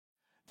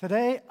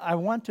Today, I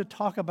want to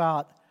talk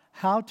about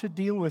how to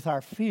deal with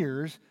our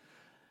fears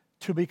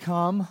to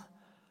become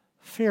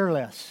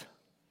fearless.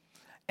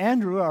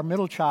 Andrew, our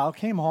middle child,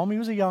 came home. He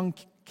was a young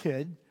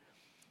kid.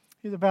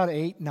 He was about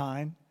 8,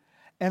 9.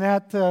 And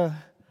at the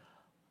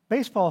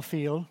baseball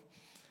field,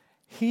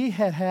 he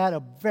had had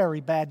a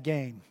very bad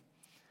game.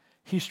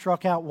 He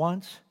struck out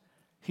once.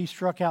 He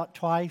struck out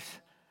twice.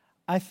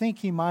 I think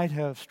he might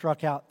have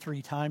struck out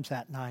 3 times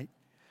that night.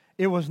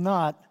 It was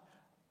not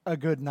a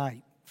good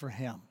night for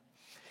him.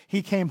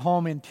 He came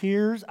home in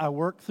tears. I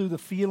worked through the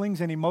feelings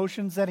and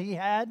emotions that he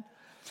had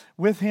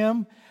with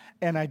him,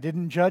 and I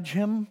didn't judge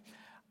him.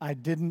 I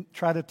didn't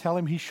try to tell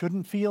him he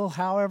shouldn't feel,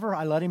 however.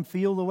 I let him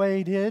feel the way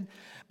he did.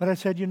 But I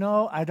said,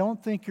 I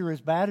don't think you're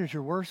as bad as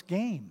your worst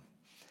game.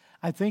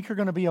 I think you're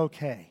going to be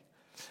okay.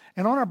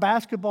 And on our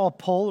basketball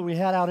pole that we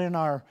had out in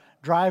our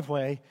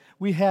driveway,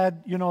 we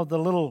had, the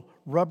little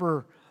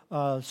rubber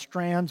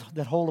strands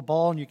that hold a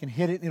ball, and you can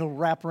hit it, and it'll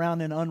wrap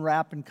around and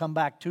unwrap and come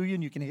back to you,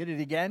 and you can hit it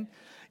again.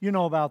 You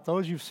know about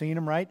those. You've seen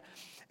them, right?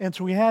 And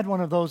so we had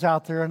one of those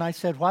out there, and I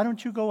said, why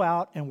don't you go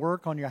out and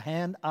work on your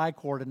hand-eye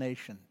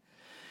coordination?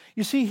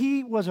 You see,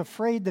 he was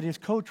afraid that his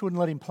coach wouldn't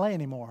let him play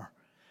anymore.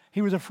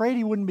 He was afraid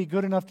he wouldn't be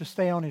good enough to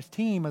stay on his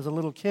team as a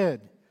little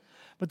kid.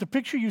 But the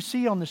picture you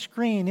see on the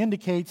screen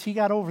indicates he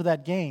got over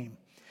that game.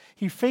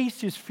 He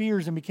faced his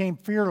fears and became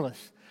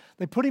fearless.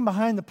 They put him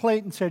behind the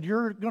plate and said,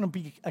 you're going to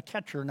be a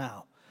catcher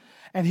now.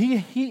 And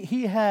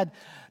he had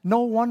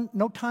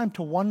no time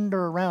to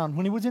wander around.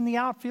 When he was in the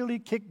outfield,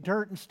 he'd kick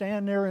dirt and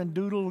stand there and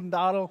doodle and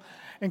dawdle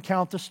and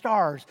count the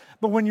stars.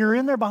 But when you're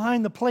in there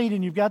behind the plate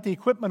and you've got the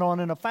equipment on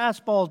and a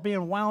fastball is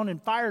being wound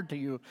and fired to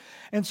you.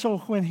 And so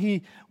when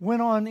he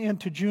went on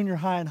into junior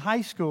high and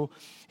high school,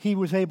 he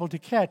was able to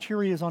catch.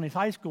 Here he is on his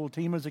high school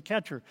team as a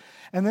catcher.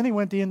 And then he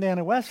went to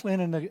Indiana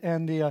Wesleyan,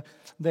 and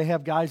they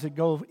have guys that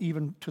go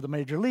even to the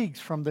major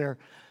leagues from their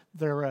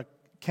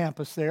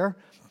campus there,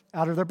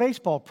 out of their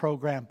baseball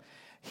program.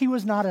 He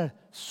was not a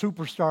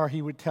superstar,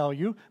 he would tell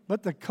you,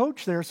 but the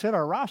coach there said,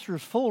 our roster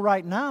is full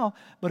right now,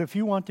 but if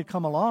you want to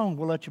come along,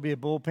 we'll let you be a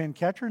bullpen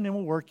catcher, and then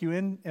we'll work you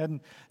in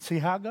and see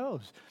how it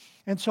goes.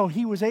 And so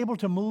he was able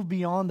to move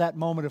beyond that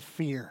moment of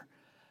fear.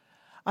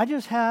 I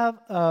just have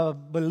a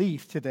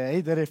belief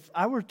today that if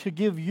I were to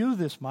give you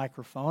this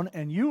microphone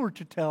and you were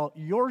to tell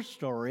your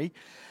story,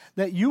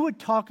 that you would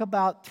talk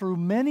about through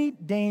many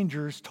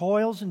dangers,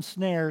 toils, and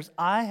snares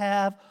I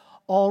have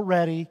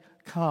already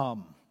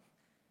come.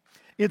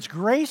 It's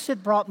grace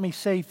that brought me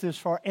safe this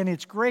far, and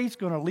it's grace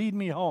going to lead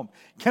me home.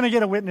 Can I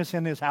get a witness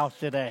in this house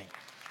today?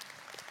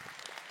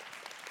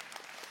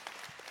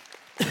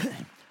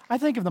 I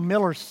think of the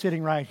Millers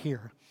sitting right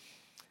here.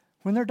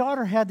 When their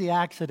daughter had the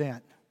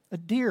accident, a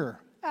deer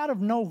out of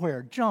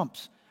nowhere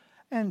jumps,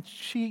 and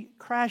she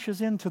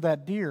crashes into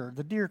that deer.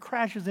 The deer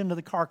crashes into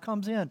the car,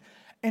 comes in,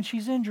 and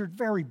she's injured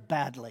very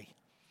badly.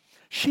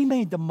 She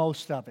made the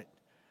most of it.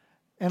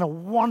 And a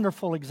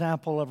wonderful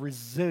example of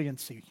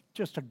resiliency,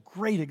 just a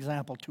great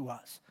example to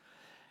us.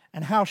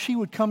 And how she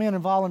would come in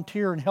and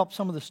volunteer and help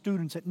some of the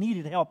students that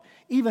needed help,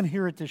 even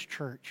here at this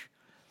church.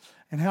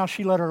 And how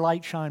she let her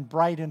light shine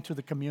bright into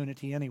the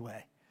community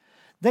anyway.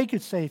 They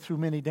could say through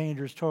many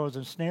dangers, toils,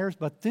 and snares,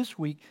 but this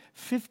week,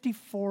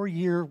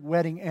 54-year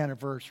wedding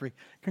anniversary.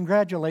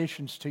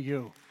 Congratulations to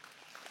you.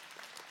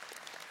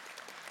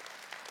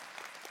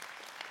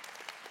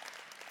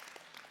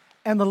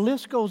 And the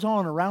list goes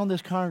on around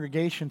this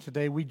congregation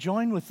today. We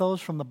join with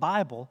those from the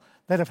Bible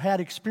that have had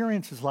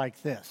experiences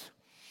like this.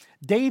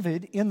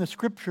 David, in the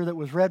scripture that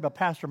was read by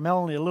Pastor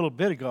Melanie a little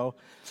bit ago,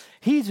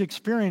 he's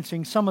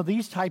experiencing some of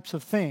these types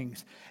of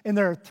things. And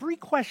there are 3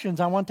 questions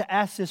I want to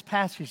ask this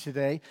passage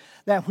today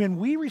that when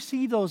we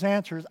receive those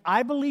answers,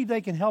 I believe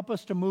they can help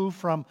us to move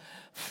from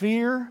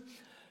fear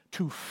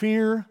to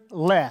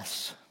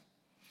fearless.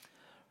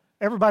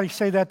 Everybody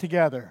say that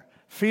together.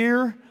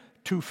 Fear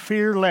to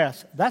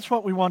fearless. That's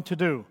what we want to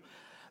do.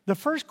 The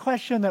first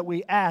question that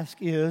we ask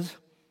is,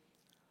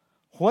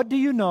 what do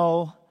you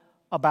know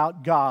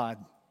about God?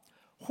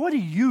 What do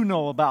you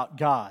know about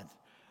God?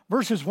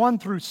 Verses 1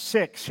 through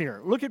 6 here.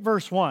 Look at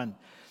verse 1.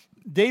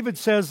 David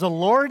says, the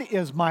Lord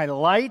is my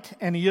light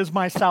and He is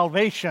my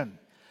salvation.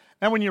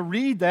 Now when you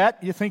read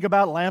that, you think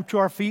about lamp to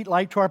our feet,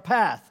 light to our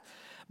path.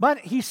 But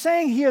he's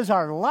saying He is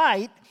our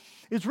light.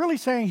 It's really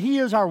saying He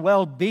is our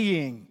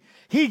well-being.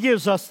 He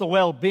gives us the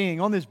well-being.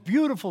 On this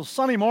beautiful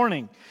sunny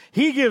morning,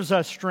 He gives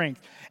us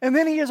strength. And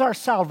then He is our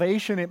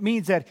salvation. It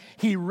means that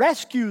He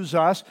rescues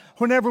us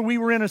whenever we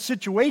were in a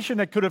situation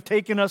that could have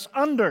taken us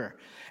under.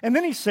 And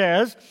then He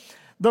says,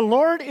 the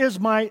Lord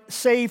is my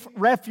safe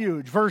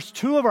refuge. Verse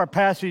 2 of our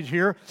passage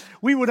here,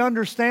 we would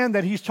understand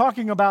that He's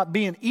talking about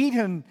being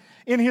eaten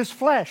in His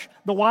flesh.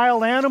 The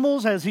wild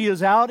animals, as He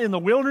is out in the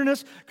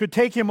wilderness, could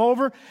take Him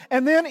over.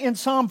 And then in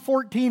Psalm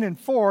 14 and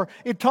 4,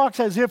 it talks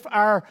as if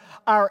our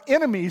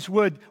enemies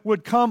would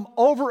come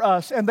over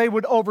us, and they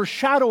would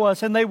overshadow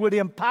us, and they would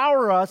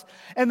empower us,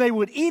 and they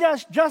would eat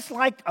us just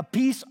like a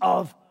piece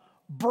of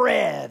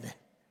bread.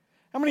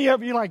 How many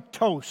of you like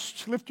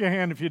toast? Lift your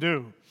hand if you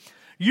do.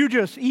 You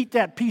just eat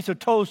that piece of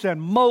toast and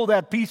mow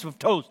that piece of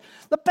toast.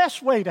 The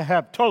best way to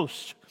have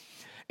toast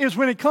is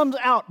when it comes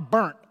out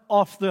burnt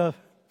off the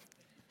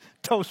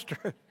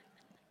toaster.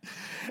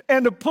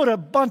 And to put a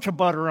bunch of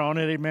butter on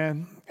it,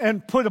 amen,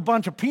 and put a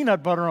bunch of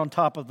peanut butter on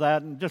top of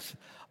that, and just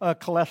a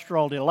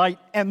cholesterol delight,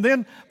 and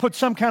then put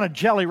some kind of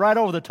jelly right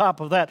over the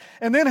top of that,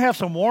 and then have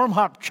some warm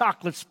hot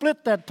chocolate,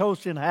 split that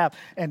toast in half,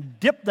 and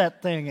dip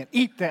that thing and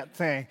eat that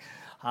thing.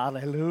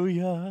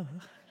 Hallelujah.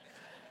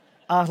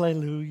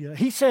 Hallelujah.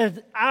 He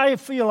said, I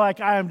feel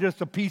like I am just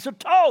a piece of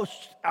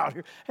toast out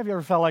here. Have you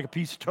ever felt like a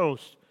piece of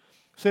toast?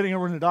 Sitting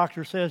over and the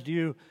doctor says to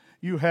you,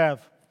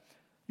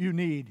 you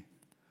need,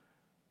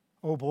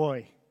 oh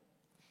boy.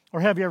 Or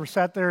have you ever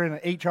sat there in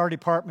an HR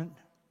department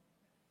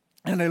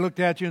and they looked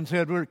at you and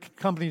said, "Our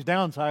company's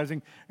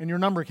downsizing," and your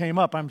number came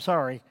up? I'm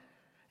sorry.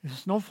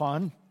 It's no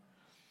fun.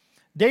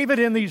 David,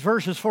 in these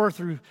verses 4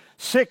 through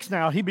 6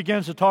 now, he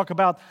begins to talk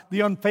about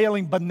the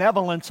unfailing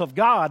benevolence of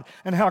God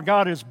and how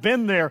God has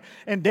been there.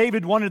 And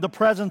David wanted the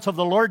presence of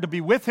the Lord to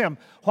be with him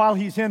while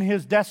he's in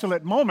his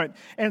desolate moment.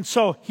 And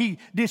so he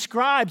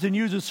describes and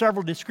uses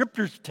several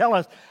descriptors to tell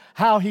us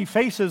how he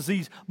faces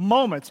these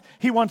moments.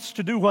 He wants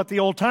to do what the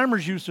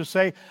old-timers used to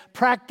say,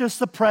 practice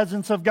the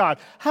presence of God.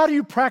 How do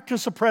you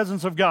practice the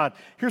presence of God?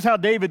 Here's how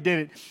David did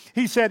it.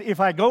 He said, if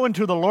I go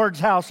into the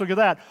Lord's house, look at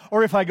that,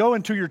 or if I go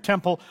into your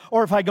temple,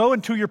 or if I go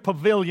into your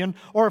pavilion,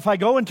 or if I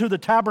go into the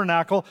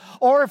tabernacle,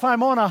 or if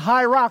I'm on a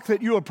high rock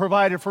that you have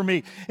provided for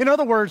me. In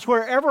other words,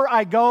 wherever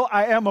I go,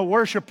 I am a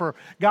worshiper.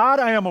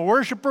 God, I am a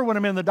worshiper when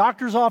I'm in the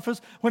doctor's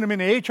office, when I'm in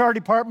the HR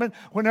department,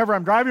 whenever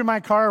I'm driving my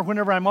car,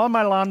 whenever I'm on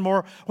my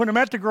lawnmower, when I'm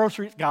at the grocery.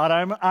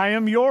 God, I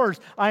am yours.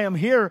 I am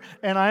here,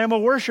 and I am a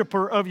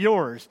worshiper of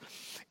yours.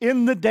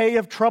 In the day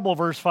of trouble,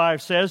 verse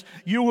 5 says,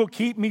 you will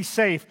keep me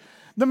safe.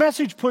 The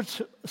Message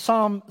puts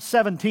Psalm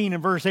 17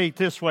 in verse 8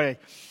 this way.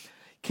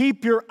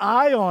 Keep your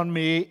eye on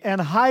me and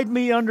hide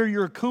me under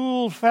your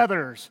cool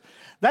feathers.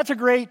 That's a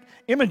great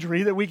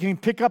imagery that we can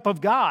pick up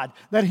of God,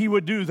 that he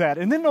would do that.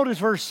 And then notice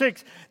verse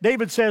 6,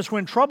 David says,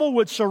 when trouble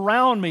would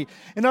surround me.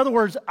 In other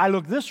words, I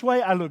look this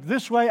way, I look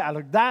this way, I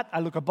look that,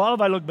 I look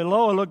above, I look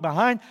below, I look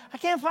behind. I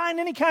can't find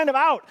any kind of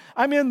out.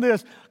 I'm in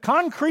this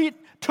concrete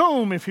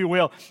tomb, if you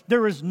will.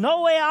 There is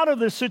no way out of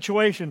this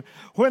situation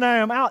when I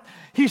am out.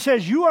 He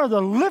says, you are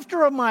the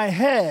lifter of my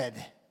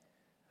head.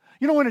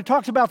 You know, when it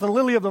talks about the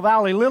lily of the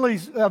valley,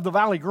 lilies of the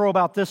valley grow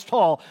about this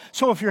tall.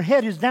 So if your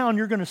head is down,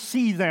 you're going to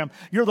see them.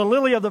 You're the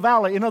lily of the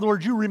valley. In other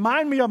words, you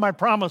remind me of my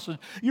promises.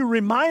 You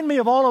remind me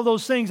of all of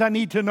those things I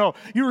need to know.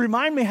 You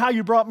remind me how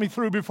you brought me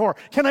through before.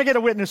 Can I get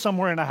a witness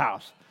somewhere in the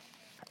house?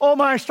 Oh,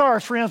 my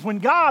stars, friends, when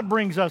God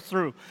brings us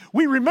through,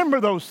 we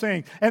remember those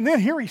things. And then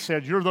here he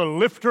said, you're the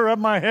lifter of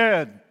my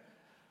head.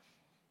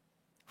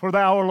 For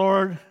thou, O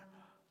Lord,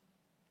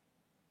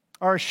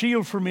 are a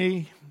shield for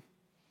me.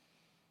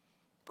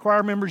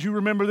 Choir members, you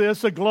remember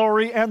this, the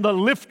glory and the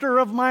lifter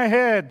of my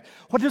head.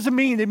 What does it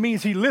mean? It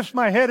means he lifts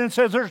my head and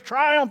says, there's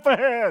triumph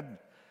ahead.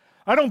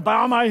 I don't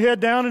bow my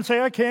head down and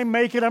say, I can't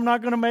make it, I'm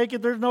not going to make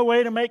it, there's no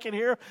way to make it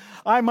here.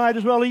 I might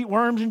as well eat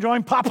worms and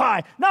join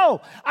Popeye.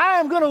 No, I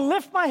am going to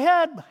lift my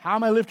head. How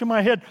am I lifting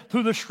my head?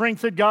 Through the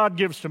strength that God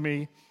gives to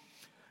me.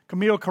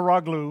 Camille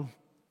Karaglu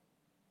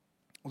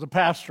was a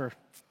pastor.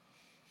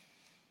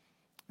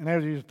 And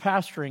as he was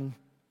pastoring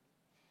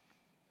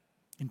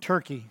in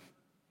Turkey,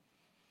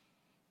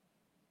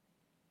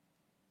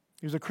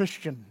 he was a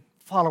Christian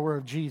follower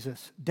of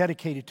Jesus,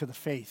 dedicated to the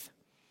faith.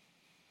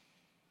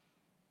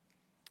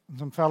 And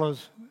some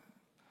fellows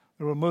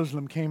that were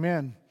Muslim came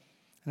in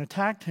and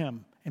attacked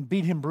him and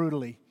beat him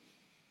brutally.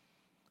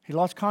 He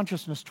lost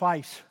consciousness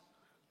twice.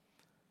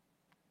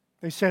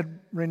 They said,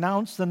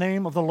 renounce the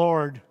name of the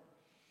Lord.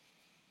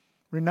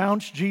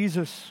 Renounce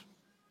Jesus.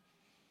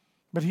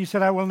 But he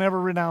said, I will never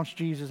renounce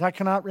Jesus. I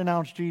cannot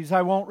renounce Jesus.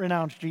 I won't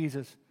renounce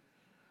Jesus.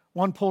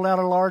 One pulled out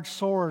a large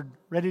sword,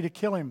 ready to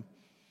kill him.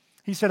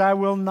 He said, I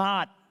will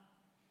not.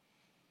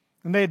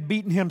 And they had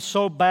beaten him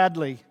so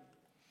badly,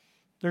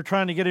 they're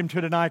trying to get him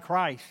to deny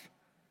Christ.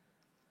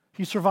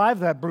 He survived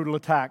that brutal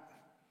attack.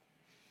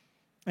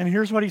 And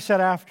here's what he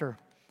said after.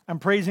 I'm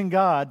praising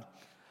God,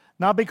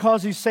 not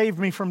because he saved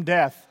me from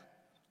death.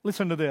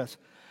 Listen to this.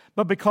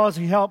 But because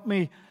he helped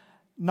me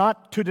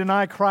not to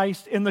deny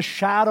Christ in the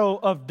shadow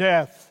of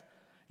death.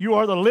 You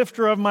are the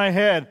lifter of my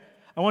head.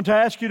 I want to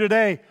ask you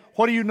today,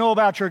 what do you know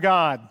about your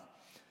God?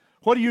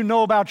 What do you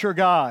know about your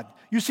God?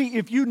 You see,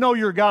 if you know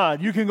your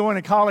God, you can go in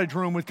a college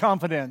room with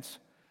confidence.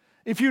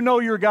 If you know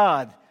your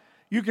God,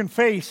 you can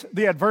face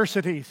the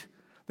adversities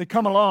that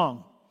come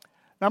along.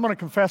 Now, I'm going to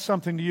confess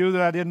something to you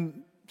that I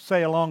didn't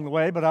say along the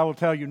way, but I will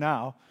tell you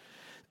now.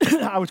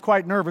 I was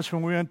quite nervous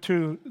when we went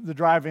to the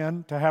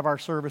drive-in to have our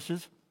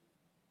services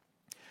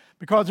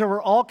because there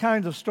were all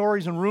kinds of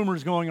stories and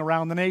rumors going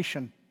around the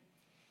nation.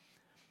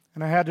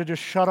 And I had to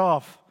just shut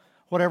off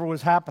whatever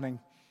was happening.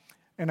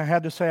 And I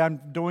had to say, I'm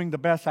doing the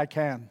best I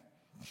can.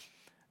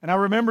 And I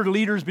remembered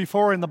leaders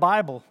before in the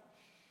Bible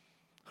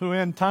who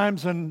in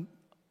times and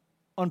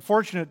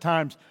unfortunate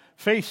times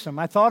faced them.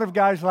 I thought of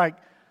guys like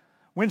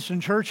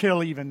Winston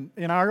Churchill even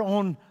in our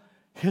own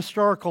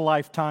historical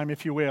lifetime,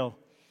 if you will.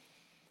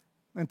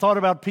 and thought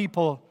about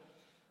people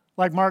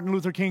like Martin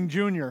Luther King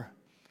Jr.,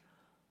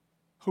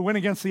 who went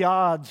against the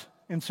odds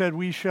and said,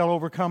 "We shall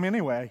overcome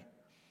anyway."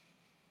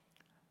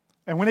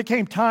 And when it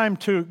came time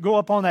to go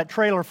up on that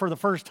trailer for the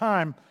first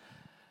time,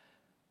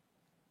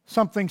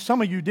 something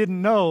some of you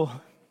didn't know,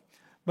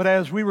 but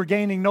as we were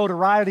gaining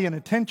notoriety and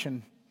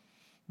attention,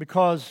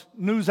 because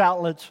news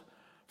outlets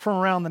from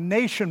around the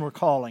nation were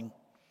calling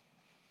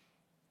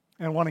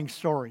and wanting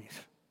stories.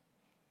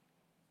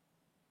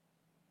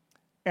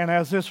 And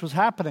as this was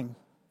happening,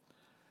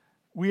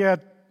 we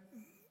had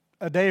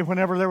a day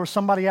whenever there was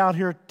somebody out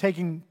here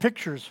taking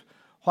pictures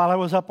while I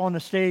was up on the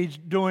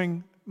stage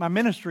doing my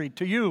ministry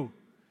to you.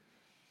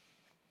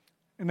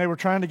 And they were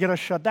trying to get us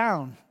shut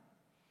down.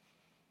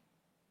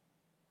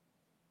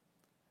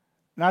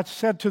 And I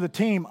said to the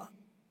team,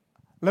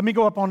 let me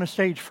go up on the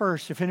stage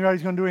first. If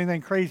anybody's going to do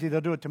anything crazy,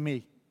 they'll do it to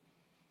me.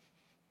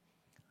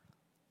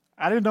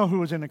 I didn't know who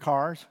was in the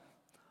cars.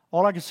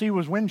 All I could see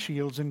was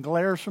windshields and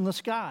glares from the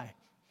sky.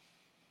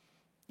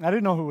 I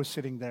didn't know who was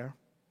sitting there.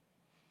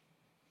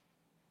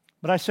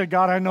 But I said,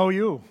 God, I know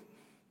you.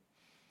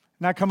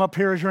 And I come up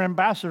here as your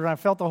ambassador, and I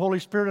felt the Holy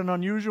Spirit in an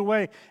unusual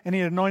way, and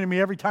He anointed me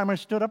every time I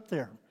stood up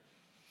there.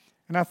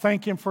 And I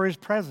thank Him for His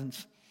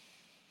presence.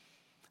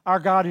 Our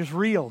God is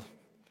real.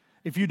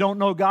 If you don't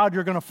know God,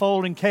 you're going to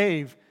fold and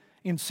cave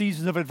in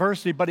seasons of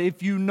adversity. But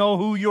if you know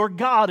who your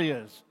God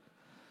is,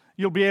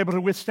 you'll be able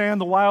to withstand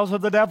the wiles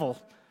of the devil,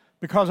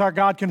 because our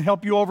God can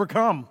help you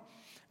overcome.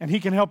 And He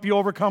can help you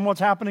overcome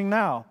what's happening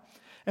now.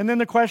 And then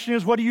the question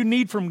is, what do you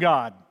need from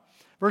God?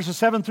 Verses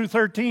 7 through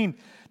 13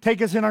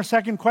 take us in our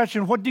second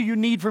question. What do you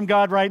need from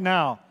God right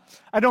now?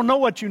 I don't know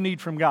what you need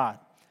from God.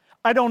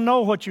 I don't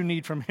know what you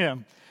need from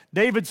Him.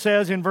 David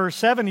says in verse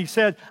 7, he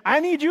said, I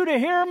need you to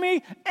hear me,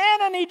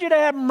 and I need you to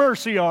have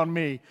mercy on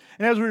me.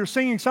 And as we were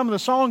singing some of the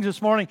songs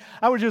this morning,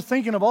 I was just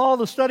thinking of all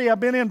the study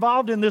I've been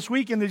involved in this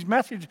week in these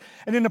messages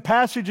and in the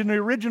passage and the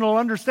original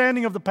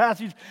understanding of the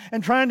passage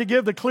and trying to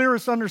give the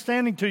clearest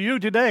understanding to you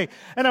today.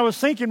 And I was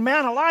thinking,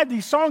 man alive,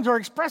 these songs are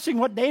expressing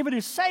what David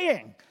is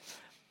saying.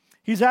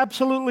 He's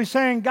absolutely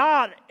saying,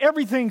 God,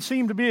 everything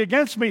seemed to be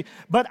against me,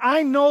 but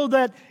I know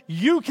that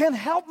you can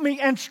help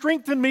me and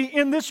strengthen me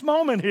in this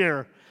moment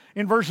here.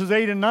 In verses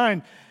 8 and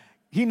 9,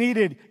 he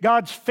needed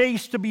God's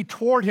face to be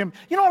toward him.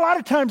 You know, a lot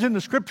of times in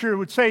the Scripture it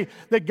would say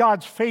that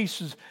God's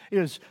face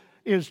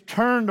is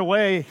turned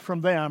away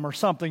from them or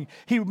something.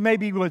 He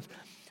maybe would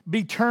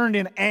be turned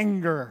in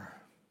anger.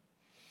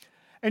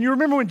 And you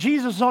remember when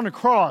Jesus is on the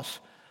cross,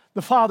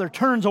 the Father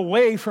turns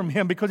away from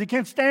him because He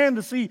can't stand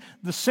to see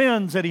the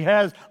sins that He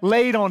has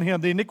laid on him,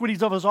 the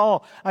iniquities of us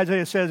all,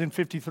 Isaiah says in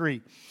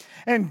 53.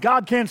 And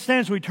God can't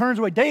stand, so He turns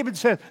away. David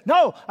says,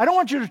 no, I don't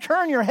want you to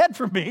turn your head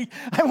from me.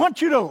 I want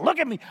you to look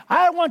at me.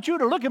 I want you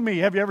to look at me.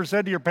 Have you ever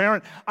said to your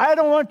parent, I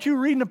don't want you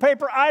reading the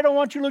paper. I don't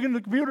want you looking at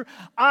the computer.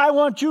 I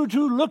want you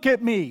to look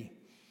at me.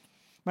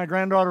 My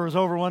granddaughter was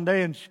over one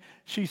day, and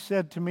she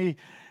said to me,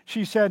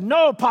 she said,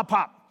 no, Pop,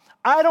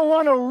 I don't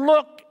want to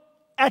look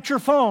at your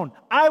phone.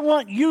 I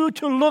want you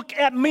to look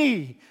at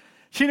me.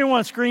 She didn't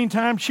want screen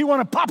time. She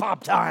wanted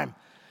pop time.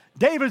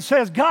 David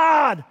says,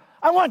 God,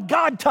 I want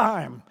God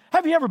time.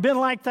 Have you ever been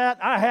like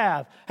that? I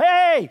have.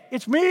 Hey,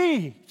 it's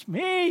me. It's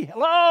me.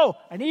 Hello.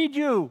 I need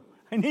you.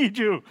 I need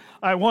you.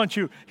 I want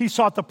you. He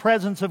sought the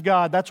presence of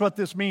God. That's what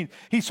this means.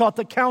 He sought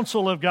the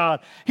counsel of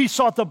God. He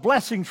sought the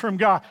blessings from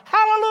God.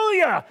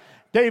 Hallelujah.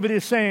 David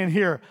is saying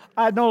here,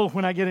 I know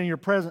when I get in your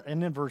presence.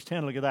 And then verse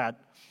 10, look at that.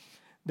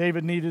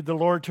 David needed the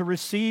Lord to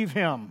receive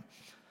him.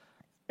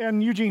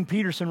 And Eugene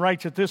Peterson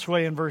writes it this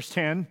way in verse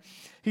 10.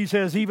 He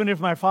says, even if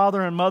my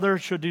father and mother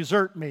should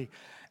desert me.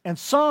 And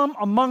some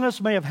among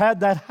us may have had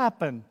that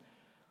happen.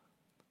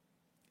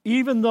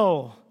 Even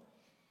though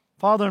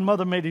father and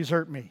mother may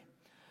desert me,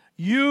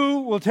 you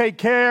will take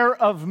care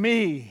of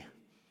me.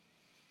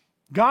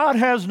 God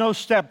has no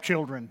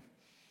stepchildren.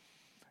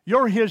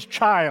 You're His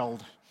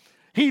child.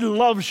 He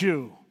loves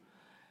you.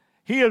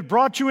 He has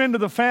brought you into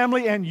the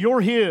family, and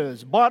you're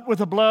His, bought with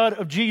the blood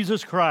of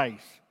Jesus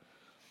Christ.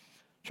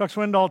 Chuck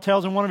Swindoll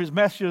tells in one of his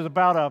messages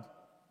about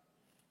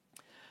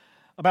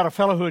a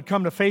fellow who had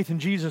come to faith in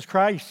Jesus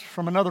Christ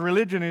from another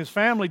religion, and his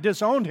family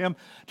disowned him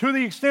to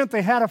the extent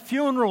they had a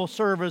funeral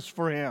service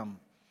for him,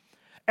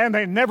 and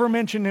they never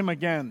mentioned him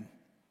again.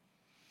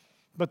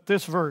 But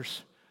this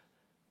verse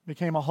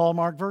became a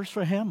hallmark verse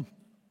for him.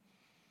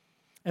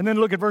 And then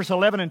look at verse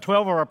 11 and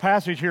 12 of our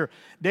passage here.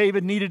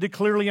 David needed to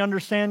clearly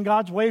understand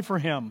God's way for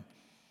him.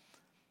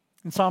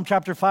 In Psalm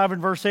chapter 5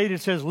 and verse 8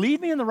 it says,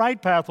 lead me in the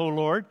right path, O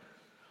Lord,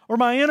 or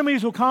my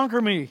enemies will conquer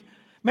me.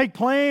 Make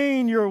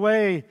plain your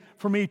way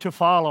for me to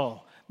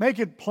follow. Make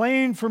it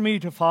plain for me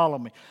to follow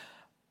me.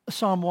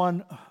 Psalm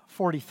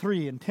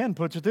 143 and 10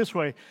 puts it this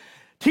way.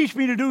 Teach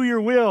me to do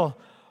your will,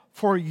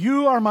 for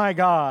you are my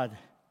God.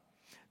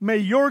 May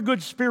your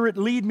good spirit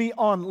lead me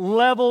on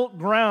level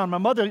ground. My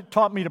mother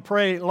taught me to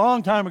pray a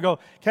long time ago.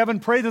 Kevin,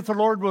 pray that the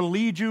Lord will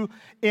lead you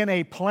in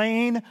a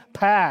plain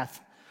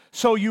path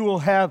so you will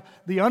have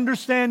the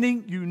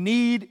understanding you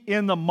need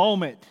in the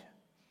moment.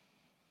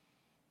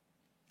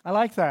 I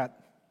like that.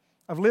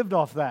 I've lived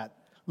off that.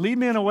 Lead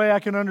me in a way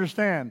I can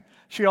understand.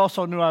 she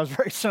also knew I was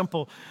very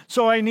simple.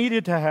 So I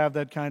needed to have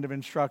that kind of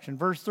instruction.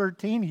 Verse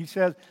 13, he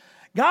says,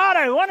 God,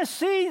 I want to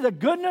see the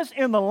goodness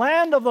in the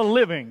land of the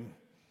living.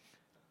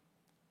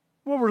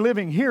 Well, we're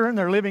living here and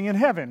they're living in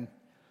heaven.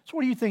 So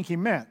what do you think he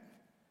meant?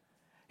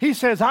 He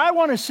says, I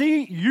want to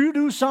see you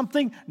do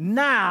something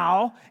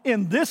now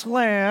in this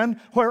land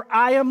where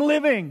I am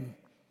living.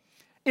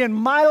 In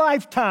my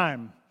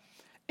lifetime.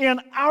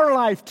 In our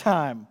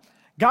lifetime.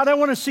 God, I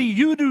want to see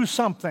you do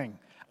something.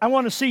 I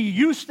want to see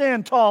you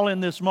stand tall in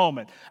this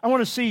moment. I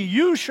want to see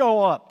you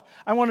show up.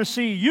 I want to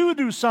see you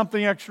do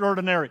something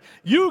extraordinary.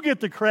 You get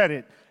the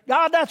credit.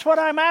 God, that's what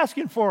I'm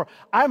asking for.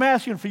 I'm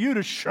asking for you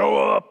to show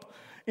up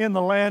in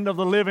the land of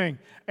the living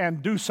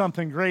and do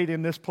something great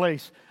in this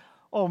place.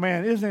 Oh,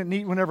 man, isn't it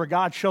neat whenever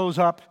God shows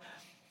up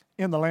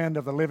in the land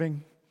of the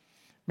living?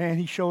 Man,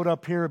 he showed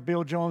up here.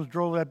 Bill Jones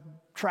drove that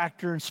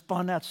tractor and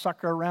spun that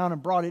sucker around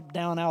and brought it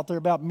down out there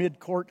about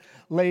mid-court,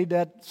 laid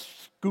that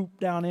scoop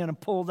down in and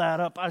pulled that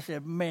up. I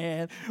said,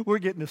 man, we're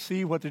getting to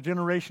see what the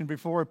generation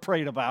before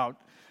prayed about.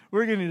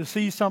 We're getting to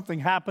see something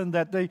happen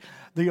that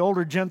the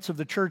older gents of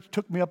the church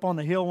took me up on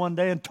the hill one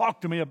day and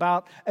talked to me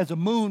about as the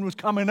moon was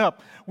coming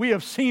up. We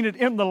have seen it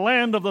in the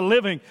land of the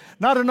living.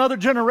 Not another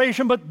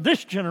generation, but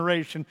this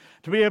generation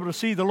to be able to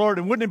see the Lord.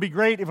 And wouldn't it be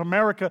great if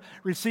America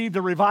received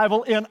a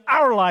revival in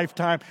our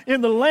lifetime,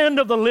 in the land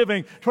of the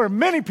living, to where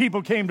many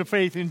people came to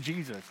faith in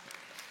Jesus?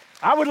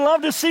 I would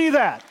love to see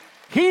that.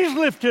 He's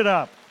lifted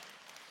up.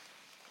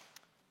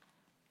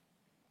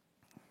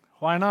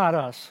 Why not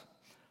us?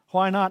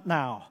 Why not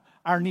now?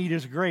 Our need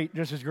is great,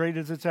 just as great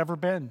as it's ever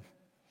been.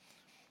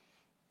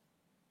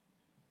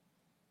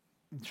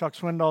 Chuck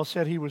Swindoll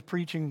said he was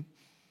preaching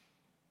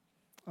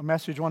a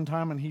message one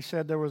time, and he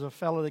said there was a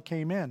fellow that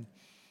came in.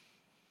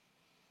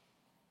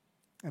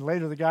 And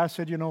later the guy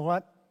said, you know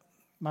what?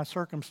 My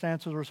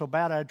circumstances were so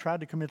bad I had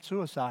tried to commit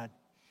suicide.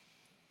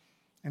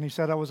 And he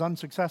said I was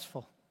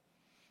unsuccessful.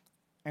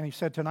 And he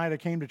said, tonight I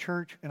came to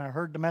church and I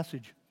heard the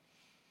message.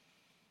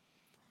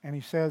 And he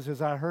says,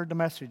 as I heard the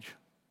message,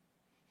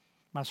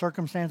 my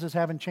circumstances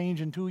haven't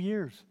changed in 2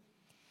 years.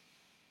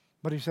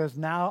 But he says,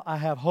 now I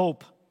have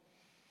hope.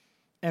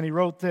 And he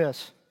wrote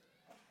this,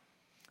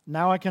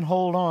 now I can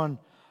hold on,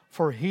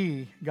 for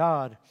he,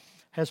 God,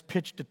 has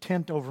pitched a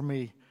tent over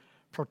me,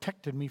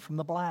 protected me from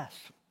the blast.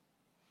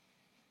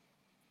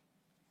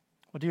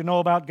 What do you know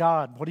about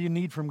God? What do you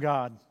need from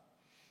God?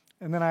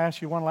 And then I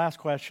ask you one last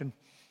question.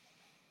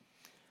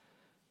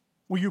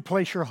 Will you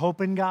place your hope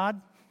in God?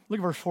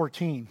 Look at verse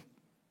 14.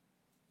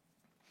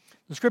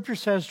 The scripture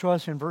says to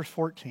us in verse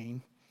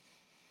 14,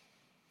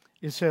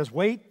 it says,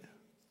 wait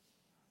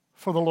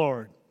for the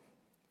Lord.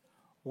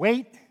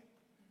 Wait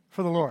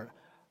for the Lord.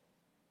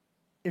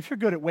 If you're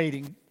good at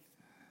waiting,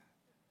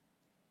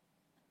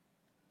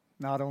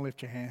 now don't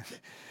lift your hand.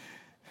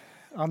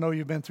 I know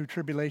you've been through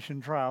tribulation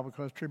and trial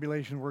because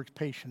tribulation works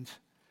patience.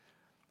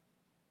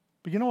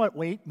 But you know what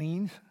wait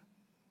means?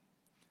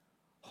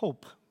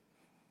 Hope.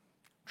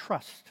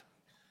 Trust.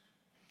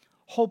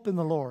 Hope in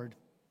the Lord.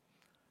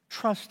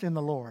 Trust in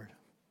the Lord.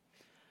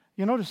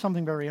 You notice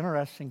something very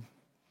interesting.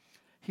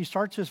 He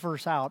starts this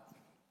verse out,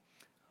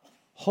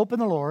 hope in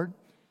the Lord,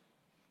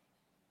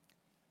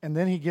 and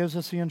then he gives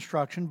us the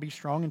instruction, be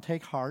strong and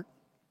take heart,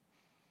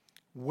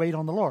 wait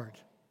on the Lord.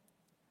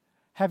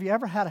 Have you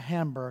ever had a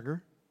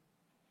hamburger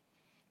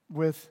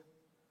with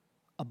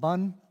a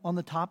bun on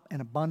the top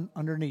and a bun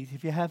underneath?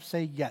 If you have,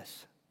 say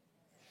yes.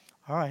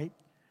 All right,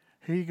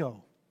 here you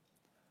go.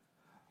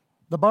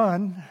 The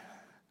bun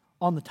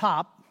on the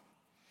top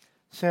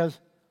says,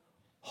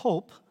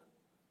 hope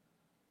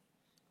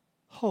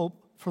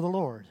for the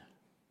Lord.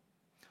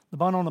 The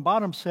bun on the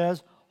bottom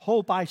says,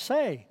 hope I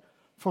say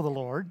for the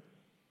Lord.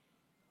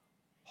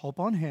 Hope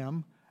on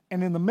him.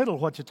 And in the middle,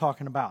 what's it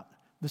talking about?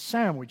 The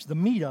sandwich, the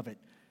meat of it.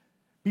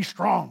 Be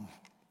strong.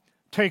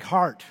 Take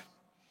heart.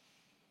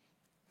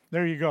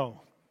 There you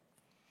go.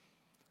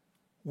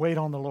 Wait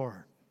on the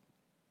Lord.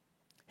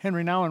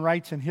 Henry Nouwen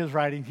writes in his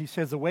writing, he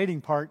says the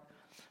waiting part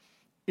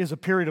is a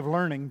period of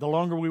learning. The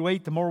longer we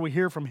wait, the more we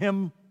hear from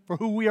him for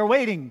who we are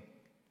waiting.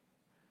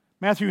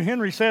 Matthew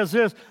Henry says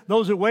this,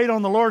 those that wait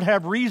on the Lord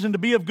have reason to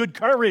be of good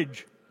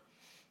courage.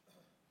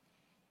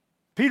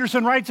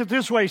 Peterson writes it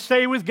this way,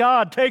 stay with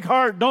God, take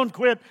heart, don't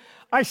quit.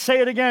 I say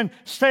it again,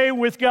 stay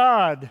with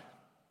God.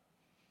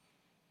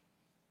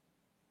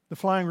 The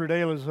Flying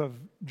Rudellas of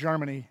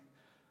Germany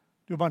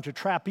do a bunch of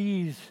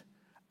trapeze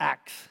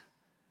acts.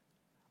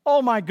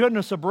 Oh my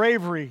goodness, the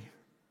bravery,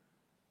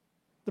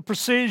 the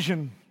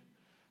precision,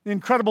 the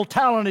incredible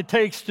talent it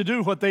takes to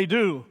do what they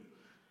do.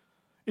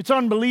 It's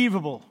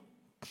unbelievable.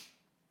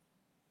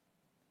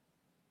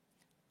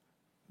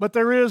 But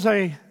there is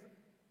a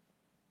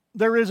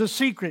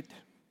secret.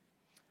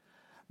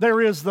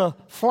 There is the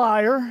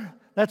flyer.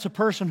 That's a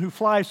person who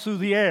flies through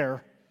the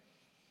air.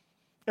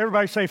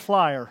 Everybody say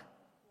flyer.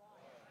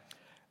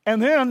 And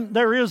then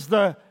there is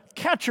the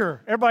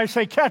catcher. Everybody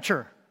say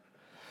catcher.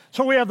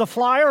 So we have the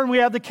flyer and we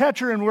have the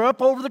catcher, and we're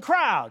up over the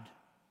crowd.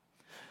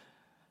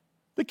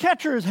 The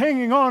catcher is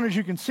hanging on, as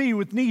you can see,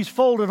 with knees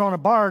folded on a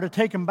bar to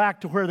take them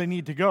back to where they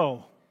need to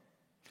go.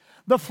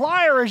 The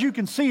flyer, as you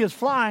can see, is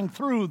flying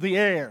through the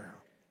air.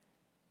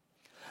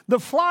 The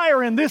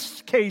flyer in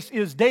this case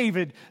is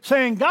David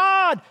saying,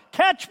 God,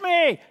 catch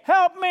me,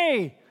 help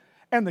me.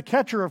 And the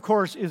catcher, of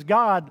course, is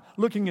God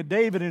looking at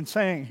David and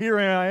saying, here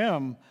I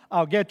am,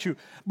 I'll get you.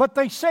 But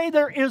they say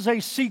there is a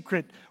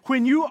secret.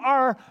 When you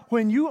are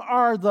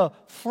the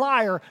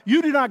flyer,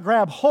 you do not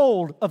grab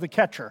hold of the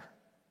catcher.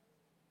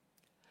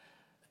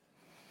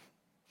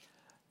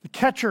 The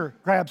catcher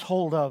grabs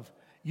hold of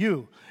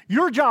you.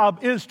 Your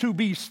job is to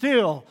be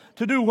still,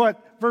 to do what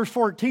verse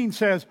 14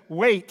 says,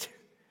 wait.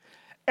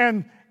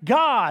 And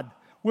God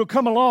will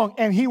come along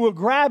and He will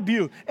grab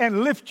you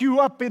and lift you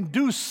up in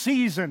due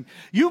season.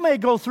 You may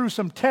go through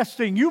some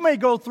testing. You may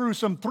go through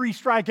some 3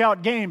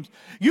 strikeout games.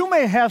 You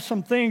may have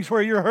some things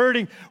where you're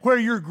hurting, where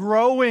you're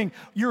growing.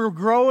 You're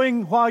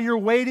growing while you're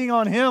waiting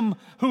on Him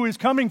who is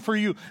coming for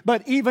you.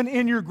 But even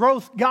in your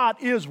growth, God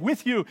is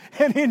with you.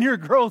 And in your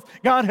growth,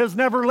 God has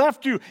never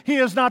left you. He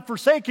has not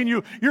forsaken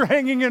you. You're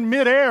hanging in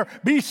midair.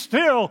 Be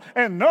still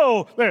and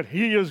know that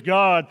He is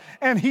God.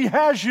 And He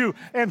has you.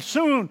 And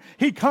soon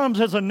He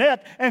comes as a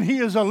net and He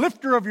is a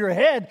lifter of your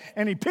head,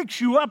 and He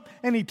picks you up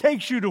and He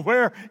takes you to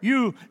where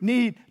you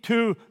need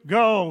to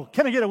go.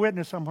 Can I get a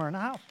witness somewhere in the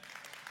house?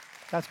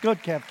 That's good,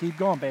 Kev. Keep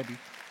going, baby.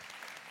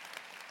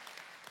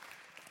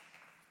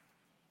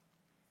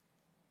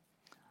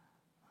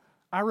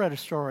 I read a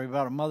story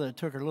about a mother that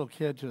took her little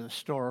kid to the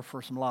store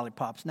for some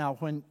lollipops. Now,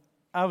 when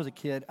I was a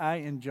kid, I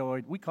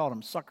enjoyed, we called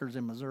them suckers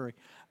in Missouri.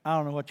 I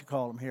don't know what you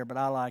call them here, but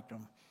I liked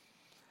them.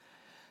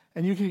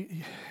 And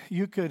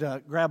you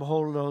could grab a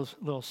hold of those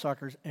little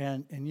suckers,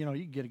 and you know,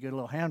 you could get a good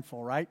little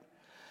handful, right?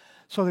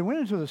 So they went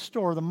into the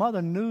store. The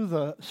mother knew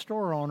the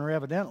store owner,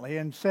 evidently,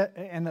 and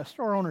the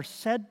store owner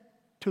said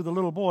to the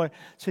little boy,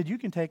 said, you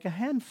can take a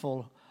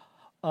handful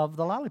of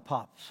the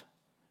lollipops.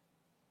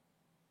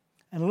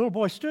 And the little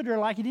boy stood there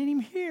like he didn't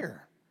even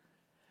hear.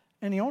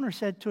 And the owner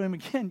said to him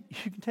again,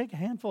 you can take a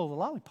handful of the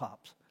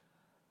lollipops.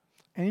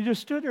 And he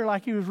just stood there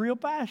like he was real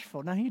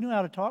bashful. Now, he knew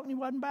how to talk, and he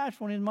wasn't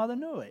bashful, and his mother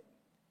knew it.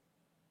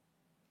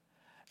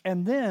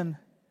 And then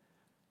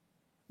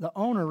the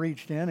owner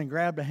reached in and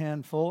grabbed a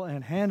handful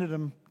and handed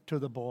them to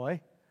the boy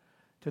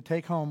to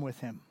take home with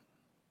him.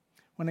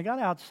 When they got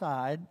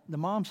outside, the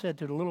mom said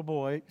to the little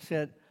boy,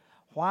 said,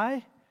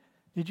 why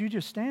did you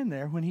just stand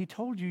there when he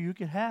told you you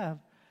could have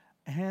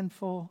a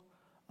handful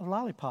of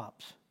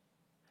lollipops?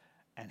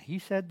 And he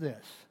said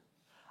this,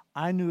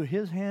 I knew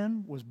his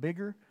hand was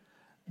bigger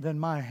than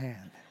my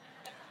hand.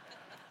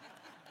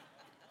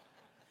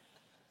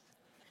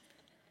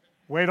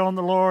 Wait on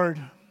the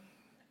Lord.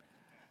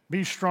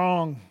 Be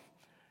strong.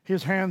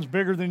 His hand's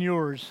bigger than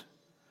yours.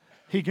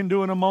 He can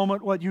do in a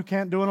moment what you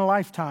can't do in a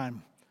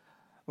lifetime.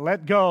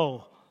 Let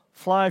go.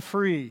 Fly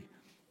free.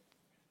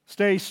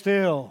 Stay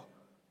still.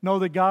 Know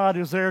that God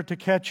is there to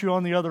catch you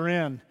on the other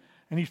end.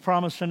 And He's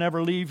promised to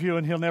never leave you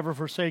and He'll never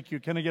forsake you.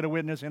 Can I get a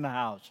witness in the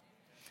house?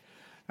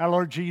 Now,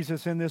 Lord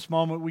Jesus, in this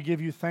moment, we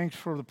give you thanks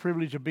for the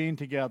privilege of being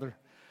together,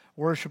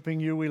 worshiping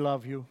you. We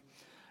love you.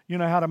 You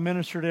know how to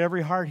minister to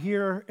every heart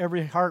here,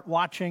 every heart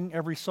watching,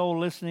 every soul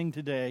listening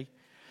today.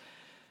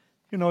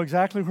 You know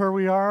exactly where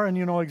we are, and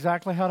you know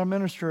exactly how to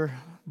minister,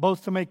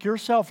 both to make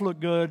yourself look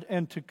good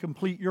and to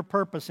complete your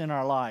purpose in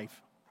our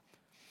life.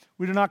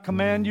 We do not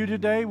command you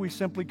today. We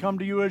simply come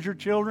to you as your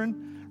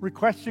children,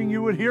 requesting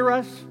you would hear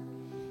us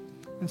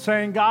and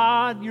saying,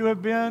 God, you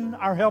have been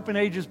our help in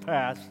ages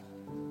past,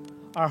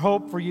 our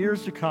hope for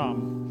years to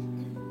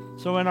come.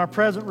 So in our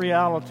present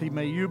reality,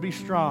 may you be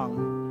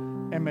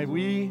strong and may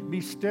we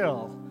be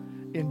still.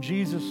 In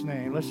Jesus'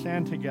 name, let's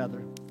stand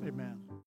together.